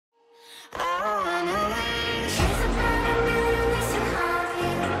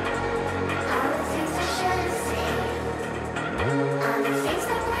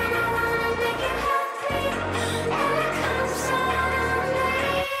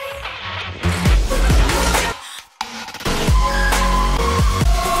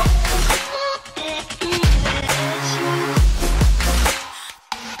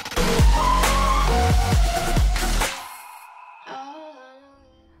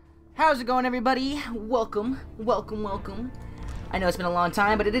How's it going, everybody? Welcome. I know it's been a long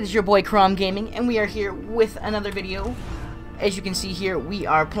time, but it is your boy Crom Gaming, and we are here with another video. As you can see here, we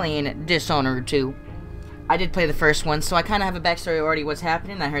are playing Dishonored 2. I did play the first one, so I kind of have a backstory already what's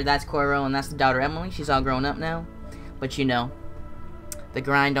happening. I heard that's Coro, and that's the daughter Emily. She's all grown up now. But you know, the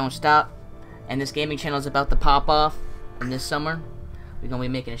grind don't stop, and this gaming channel is about to pop off. And this summer, we're going to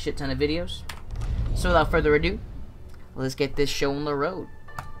be making a shit ton of videos. So without further ado, let's get this show on the road.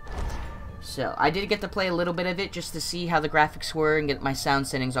 So, I did get to play a little bit of it just to see how the graphics were and get my sound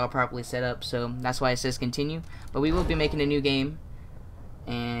settings all properly set up, so that's why it says continue. But we will be making a new game,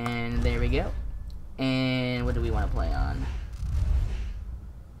 and there we go. And what do we want to play on?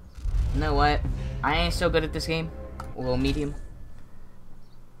 You know what? I ain't so good at this game. We'll go medium.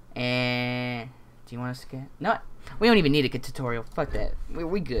 And do you want us to get... No, we don't even need a good tutorial. Fuck that.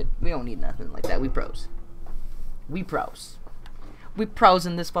 We good. We don't need nothing like that. We pros. We pros. We pros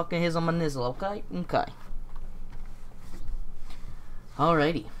in this fucking hizzle my nizzle, okay? Okay.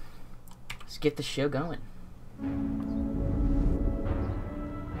 Alrighty. Let's get the show going.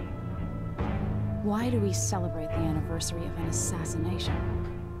 Why do we celebrate the anniversary of an assassination?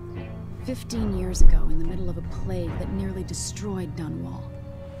 15 years ago, in the middle of a plague that nearly destroyed Dunwall,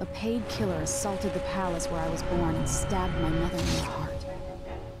 a paid killer assaulted the palace where I was born and stabbed my mother in the heart.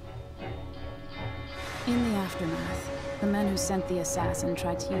 In the aftermath, the men who sent the assassin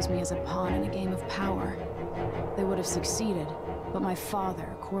tried to use me as a pawn in a game of power. They would have succeeded, but my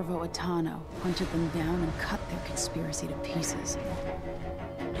father, Corvo Attano, hunted them down and cut their conspiracy to pieces.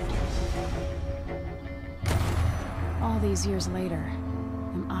 All these years later,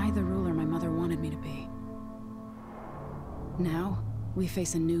 am I the ruler my mother wanted me to be? Now, we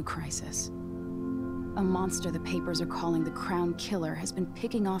face a new crisis. A monster the papers are calling the Crown Killer has been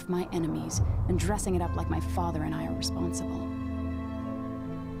picking off my enemies and dressing it up like my father and I are responsible.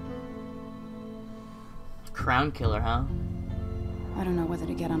 Crown Killer, huh? I don't know whether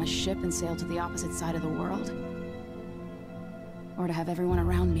to get on a ship and sail to the opposite side of the world, or to have everyone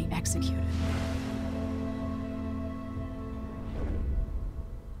around me executed.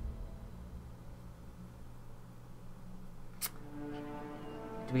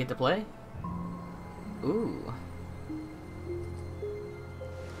 Do we get to play? Ooh.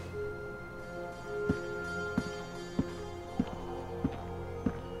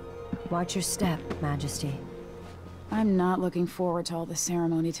 Watch your step, Majesty. I'm not looking forward to all the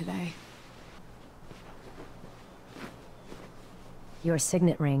ceremony today. Your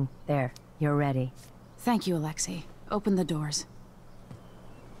signet ring. There. You're ready. Thank you, Alexei. Open the doors.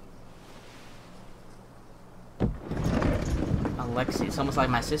 Alexei, it's almost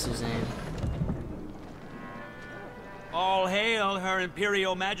like my sister's name. All hail Her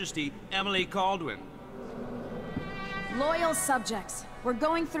Imperial Majesty, Emily Caldwin. Loyal subjects, we're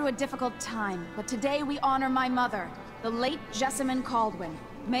going through a difficult time, but today we honor my mother, the late Jessamine Caldwin.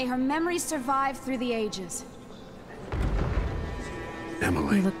 May her memory survive through the ages.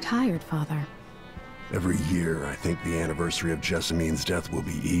 Emily. You look tired, Father. Every year, I think the anniversary of Jessamine's death will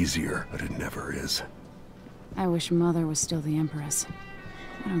be easier, but it never is. I wish Mother was still the Empress.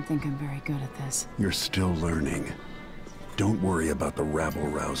 I don't think I'm very good at this. You're still learning. Don't worry about the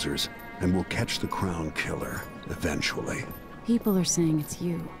rabble-rousers, and we'll catch the Crown Killer, eventually. People are saying it's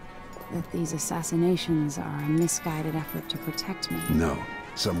you. That these assassinations are a misguided effort to protect me. No.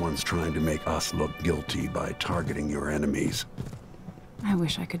 Someone's trying to make us look guilty by targeting your enemies. I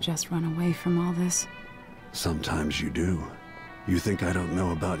wish I could just run away from all this. Sometimes you do. You think I don't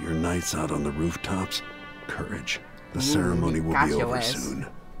know about your nights out on the rooftops? Courage. The ceremony will be over soon.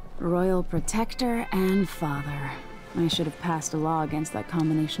 Royal Protector and Father. I should have passed a law against that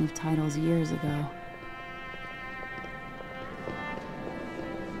combination of titles years ago.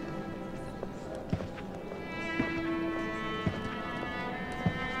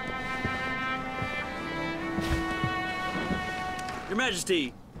 Your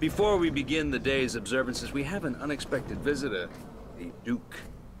Majesty, before we begin the day's observances, we have an unexpected visitor, the Duke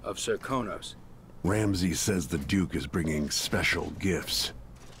of Serkonos. Ramsay says the Duke is bringing special gifts.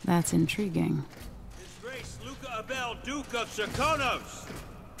 That's intriguing. His Grace Luca Abel, Duke of Serkonos!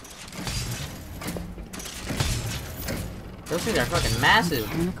 Those things are fucking massive.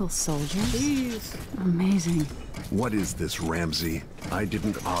 Mechanical soldiers? Jeez. Amazing. What is this, Ramsay? I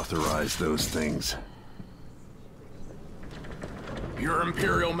didn't authorize those things. Your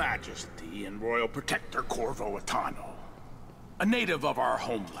Imperial Majesty and Royal Protector Corvo Attano, a native of our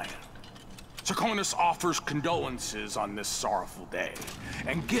homeland. Serkonos offers condolences on this sorrowful day,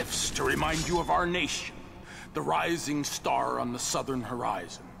 and gifts to remind you of our nation, the rising star on the southern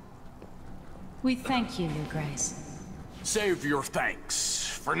horizon. We thank you, Your Grace. Save your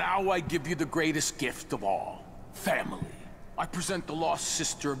thanks For now, I give you the greatest gift of all. Family. I present the lost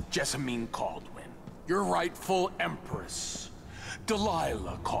sister of Jessamine Caldwin. Your rightful empress.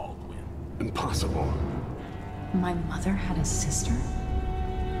 Delilah Caldwin. Impossible. My mother had a sister?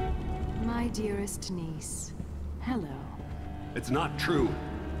 My dearest niece. Hello. It's not true.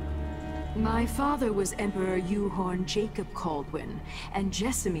 My father was Emperor Euhorn Jacob Caldwin, and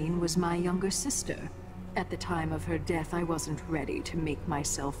Jessamine was my younger sister. At the time of her death, I wasn't ready to make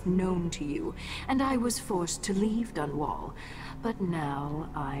myself known to you, and I was forced to leave Dunwall. But now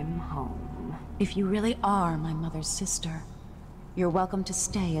I'm home. If you really are my mother's sister, you're welcome to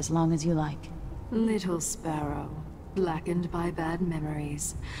stay as long as you like. Little sparrow, blackened by bad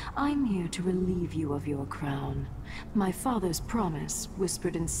memories, I'm here to relieve you of your crown. My father's promise,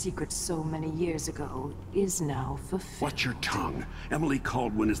 whispered in secret so many years ago, is now fulfilled. Watch your tongue. Emily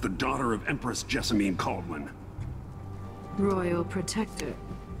Caldwin is the daughter of Empress Jessamine Caldwin. Royal Protector.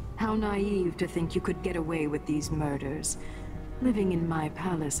 How naive to think you could get away with these murders. Living in my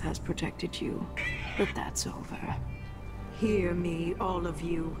palace has protected you, but that's over. Hear me, all of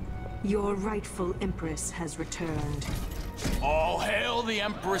you. Your rightful Empress has returned. All hail the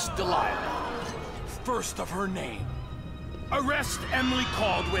Empress Delilah, first of her name. Arrest Emily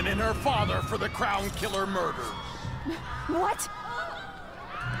Caldwin and her father for the Crown Killer murder. What?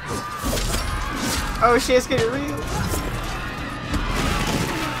 Oh shit, it's getting real.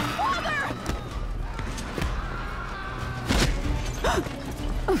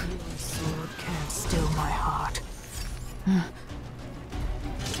 Your sword can't still my heart.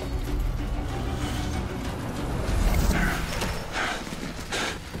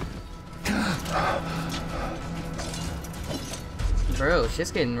 Bro, shit's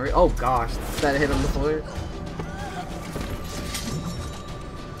getting real. Oh gosh, that hit on the floor.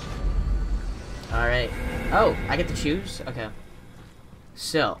 Alright. Oh, I get to choose? Okay.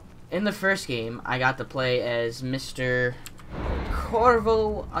 So, in the first game, I got to play as Mr.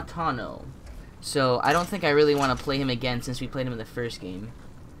 Corvo Attano. So, I don't think I really want to play him again since we played him in the first game.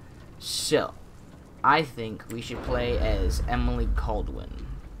 So, I think we should play as Emily Caldwin.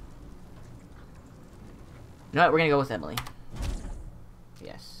 You know what? We're gonna go with Emily.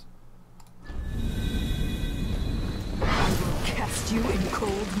 Yes. I will cast you in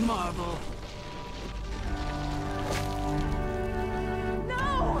cold marble.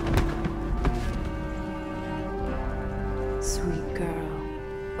 No! Sweet girl,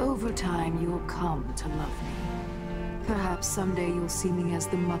 over time you'll come to love me. Perhaps someday you'll see me as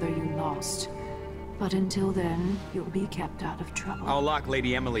the mother you lost. But until then, you'll be kept out of trouble. I'll lock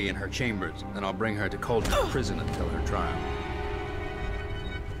Lady Emily in her chambers, and I'll bring her to Cauldron Prison until her trial.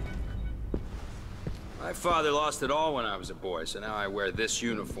 My father lost it all when I was a boy, so now I wear this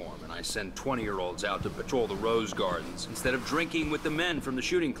uniform, and I send 20-year-olds out to patrol the rose gardens instead of drinking with the men from the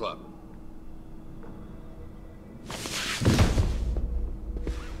shooting club.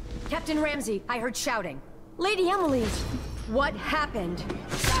 Captain Ramsey, I heard shouting. Lady Emily, what happened?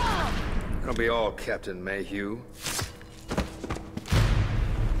 It'll be all Captain Mayhew.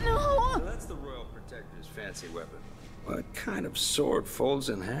 No! So that's the Royal Protector's fancy weapon. What kind of sword folds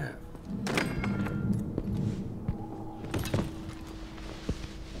in half?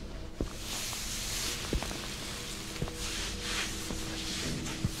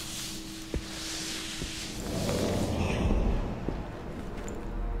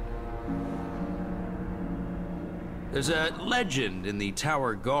 There's a legend in the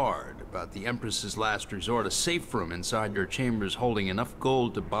Tower Guard about the Empress's last resort, a safe room inside your chambers holding enough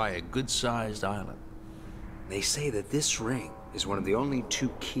gold to buy a good-sized island. They say that this ring is one of the only 2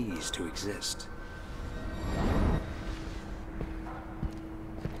 keys to exist.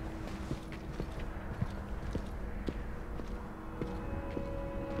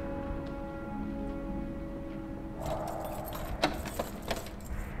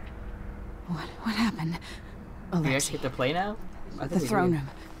 What happened? Do you actually get to play now? I The think we throne do. room.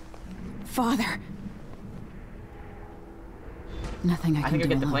 Father. Nothing I I can think do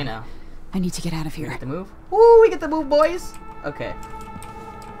we get to play alone. now. I need to get out of We here. get to move? Woo, we get to move, boys! Okay.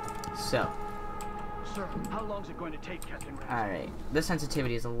 So. Sir, how long is it going to take, Captain Ramsey? Alright. This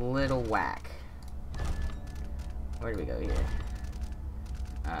sensitivity is a little whack. Where do we go here?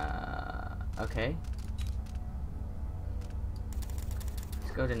 Okay.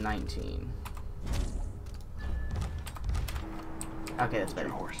 Let's go to 19. Okay, that's better.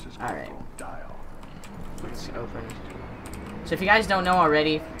 Alright. Let's open. So if you guys don't know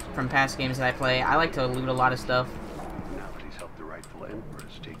already from past games that I play, I like to loot a lot of stuff. Now that he's helped the rightful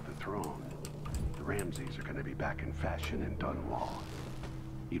Empress take the throne, the Ramseys are going to be back in fashion in Dunwall.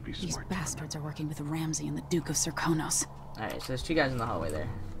 You'd be These smart. bastards are working with Ramsey and the Duke of Serkonos. Alright, so there's 2 guys in the hallway there.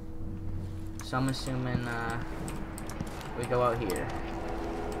 So I'm assuming, we go out here.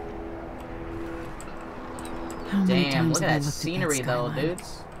 How many Damn, times look have I at that looked scenery that though, skyline?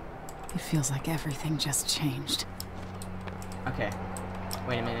 dudes. It feels like everything just changed. Okay.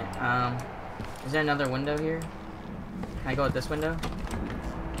 Wait a minute. Is there another window here? Can I go out this window?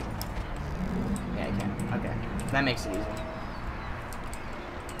 Yeah, I can. Okay. That makes it easy.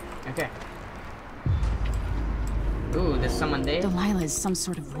 Okay. Ooh, there's someone dead? Delilah is some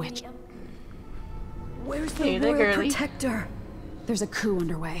sort of witch. Where's the Hey there, Royal girly. Protector? There's a coup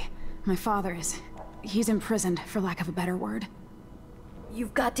underway. My father is... he's imprisoned, for lack of a better word.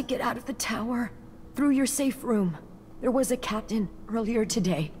 You've got to get out of the tower. Through your safe room. There was a captain earlier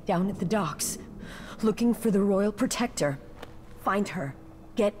today, down at the docks. Looking for the Royal Protector. Find her.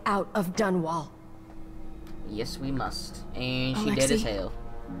 Get out of Dunwall. Yes, we must. And she Alexi. dead as hell.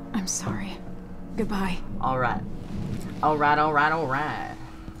 I'm sorry. Goodbye. Alright. Alright, alright, alright.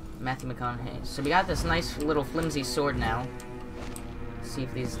 Matthew McConaughey. So we got this nice little flimsy sword now. See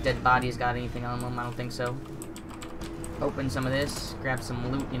if these dead bodies got anything on them. I don't think so. Open some of this. Grab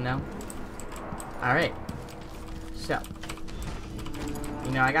some loot, you know. Alright. So.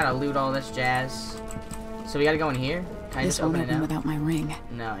 You know, I gotta loot all this jazz. So we gotta go in here? Can I This just won't open it open now? without my ring.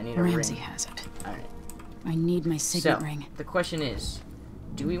 No, I need a Ramsey ring. has it. Alright. I need my signet So, ring. the question is,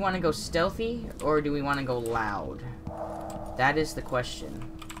 do we want to go stealthy, or do we want to go loud? That is the question.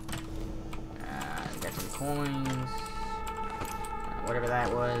 Got some coins. Whatever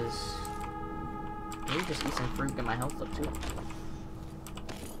that was. Maybe just eat some fruit, get my health up, too.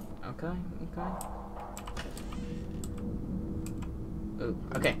 Okay, okay. Ooh,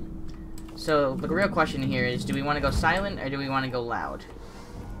 okay. So, the real question here is, do we want to go silent, or do we want to go loud?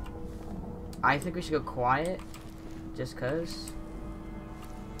 I think we should go quiet, just cause.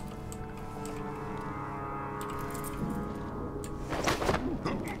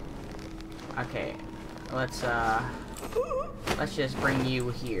 Okay, let's just bring you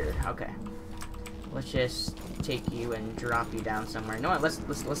here. Okay, let's just take you and drop you down somewhere. You know what? Let's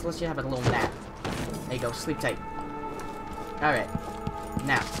you have a little nap. There you go. Sleep tight. All right,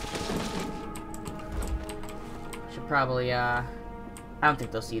 now should probably I don't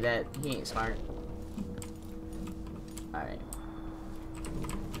think they'll see that. He ain't smart. Alright.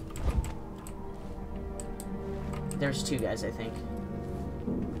 There's 2 guys, I think.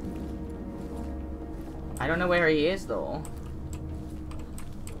 I don't know where he is, though.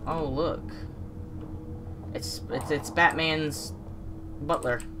 Oh, look. It's Batman's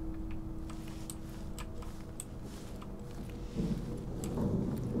butler.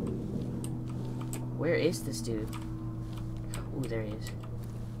 Where is this dude? Ooh, there he is.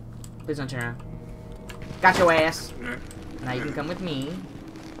 Please don't turn around. Got your ass! Now you can come with me.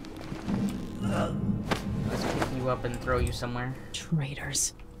 Let's pick you up and throw you somewhere.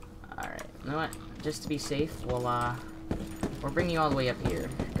 Traitors. Alright, you know what? Just to be safe, we'll bring you all the way up here,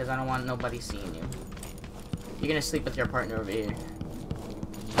 because I don't want nobody seeing you. You're gonna sleep with your partner over here.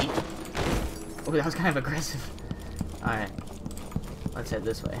 Oh, that was kind of aggressive. Alright. Let's head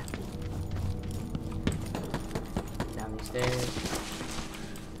this way. Down these stairs.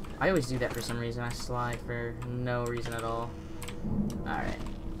 I always do that for some reason. I slide for no reason at all. Alright.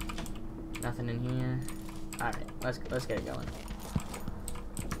 Nothing in here. Alright, let's get it going.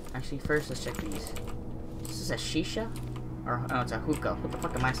 Actually, first, let's check these. Is this a shisha? Or, oh, it's a hookah. What the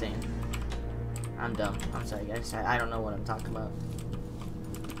fuck am I saying? I'm dumb. I'm sorry, guys. I don't know what I'm talking about.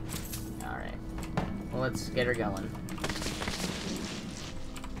 Alright. Well, let's get her going.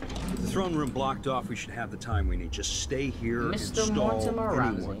 With the throne room blocked off, we should have the time we need. Just stay here and Mr. stall Mortimer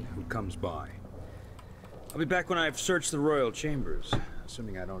anyone Ramsey. who comes by. I'll be back when I've searched the royal chambers,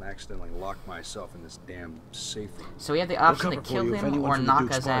 assuming I don't accidentally lock myself in this damn safe room. So we have the option to kill him or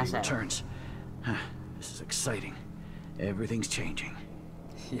knock his ass out. Returns. This is exciting. Everything's changing.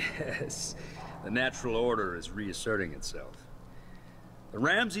 Yes, the natural order is reasserting itself. The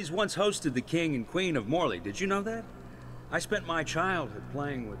Ramseys once hosted the king and queen of Morley. Did you know that? I spent my childhood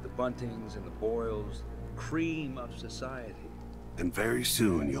playing with the Buntings and the Boyles, the cream of society. And very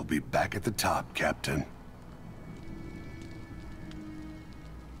soon you'll be back at the top, Captain.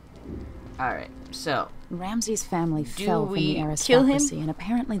 Alright, so. Ramsey's family Do fell from we the kill him? aristocracy, and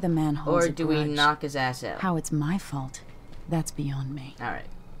apparently the man holds Or a do we grudge. knock his ass out? How it's my fault, that's beyond me. Alright.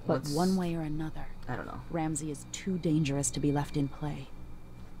 But one way or another, I don't know. Ramsey is too dangerous to be left in play.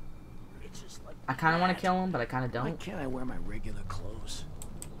 I kind of want to kill him, but I kind of Why don't. can't I wear my regular clothes?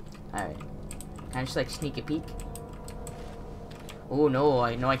 Alright. Can I just, like, sneak a peek? Oh, no,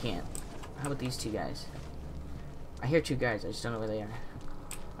 I can't. How about these 2 guys? I hear 2 guys, I just don't know where they are.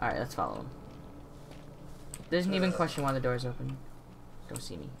 Alright, let's follow them. Doesn't even question why the door's open. Don't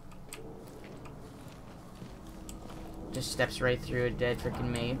see me. Just steps right through a dead freaking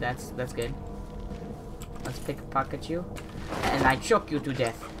maid. That's good. Let's pickpocket you. And I choke you to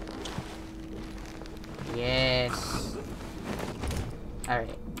death. Yes.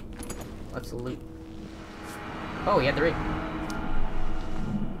 Alright. Let's loot. Oh, yeah, the rig.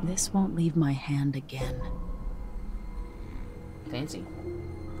 This won't leave my hand again. Fancy.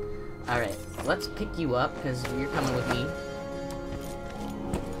 Alright, let's pick you up, because you're coming with me.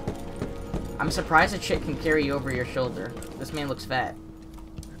 I'm surprised a chick can carry you over your shoulder. This man looks fat.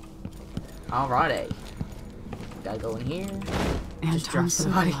 Alrighty. Gotta go in here. Just drop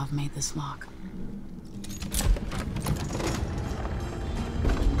somebody. Sokolov made this lock.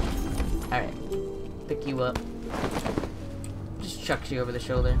 Alright. Pick you up. Just chucks you over the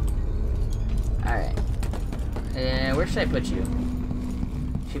shoulder. Alright. Where should I put you?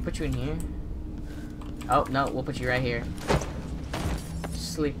 Should we put you in here? Oh, no, we'll put you right here.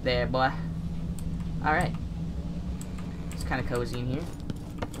 Sleep there, boy. Alright. It's kind of cozy in here.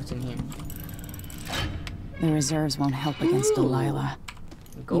 What's in here? The reserves won't help against Delilah.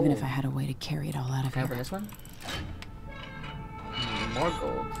 Gold. Even if I had a way to carry it all out of Can I here. open this one? More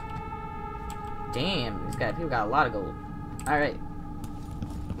gold. Damn, these guys, people got a lot of gold. Alright.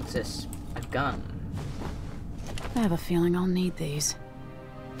 What's this? A gun. I have a feeling I'll need these.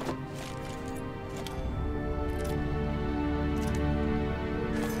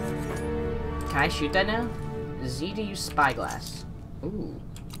 Can I shoot that now? Z to use spyglass. Ooh.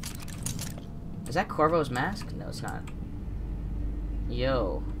 Is that Corvo's mask? No, it's not.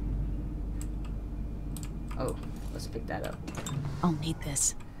 Yo. Oh, let's pick that up. I'll need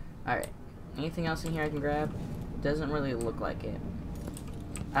this. Alright. Anything else in here I can grab? Doesn't really look like it.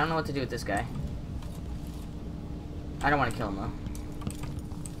 I don't know what to do with this guy. I don't want to kill him, though.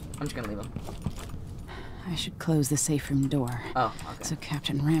 I'm just gonna leave him. I should close the safe room door. Oh, okay. So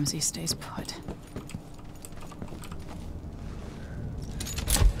Captain Ramsey stays put.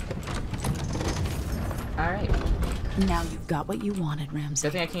 Alright. Now you've got what you wanted, Ramsey.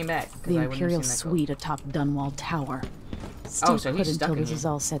 Good thing I came back. The Imperial Suite atop Dunwall Tower. Stay Oh, so put he's stuck until in this here. is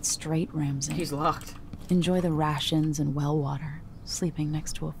all set straight, Ramsey. He's locked. Enjoy the rations and well water, sleeping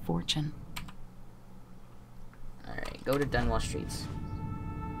next to a fortune. Alright, go to Dunwall Streets.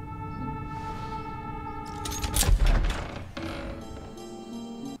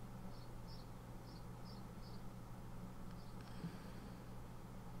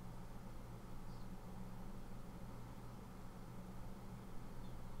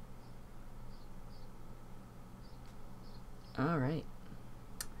 Alright.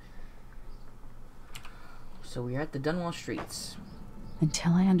 So we're at the Dunwall Streets.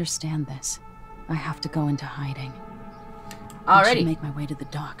 Until I understand this, I have to go into hiding. I should Alrighty. make my way to the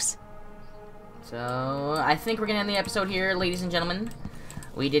docks. So, I think we're gonna end the episode here, ladies and gentlemen.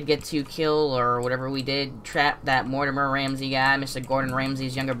 We did get to kill, or whatever we did, trap that Mortimer Ramsey guy, Mr. Gordon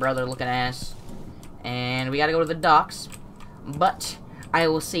Ramsay's younger brother looking ass. And we gotta go to the docks. But, I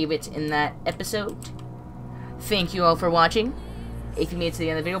will save it in that episode. Thank you all for watching. If you made it to the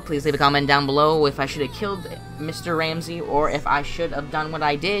end of the video, please leave a comment down below if I should have killed Mr. Ramsey, or if I should have done what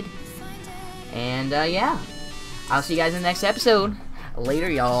I did. And, yeah. I'll see you guys in the next episode. Later,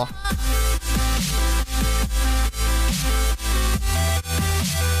 y'all.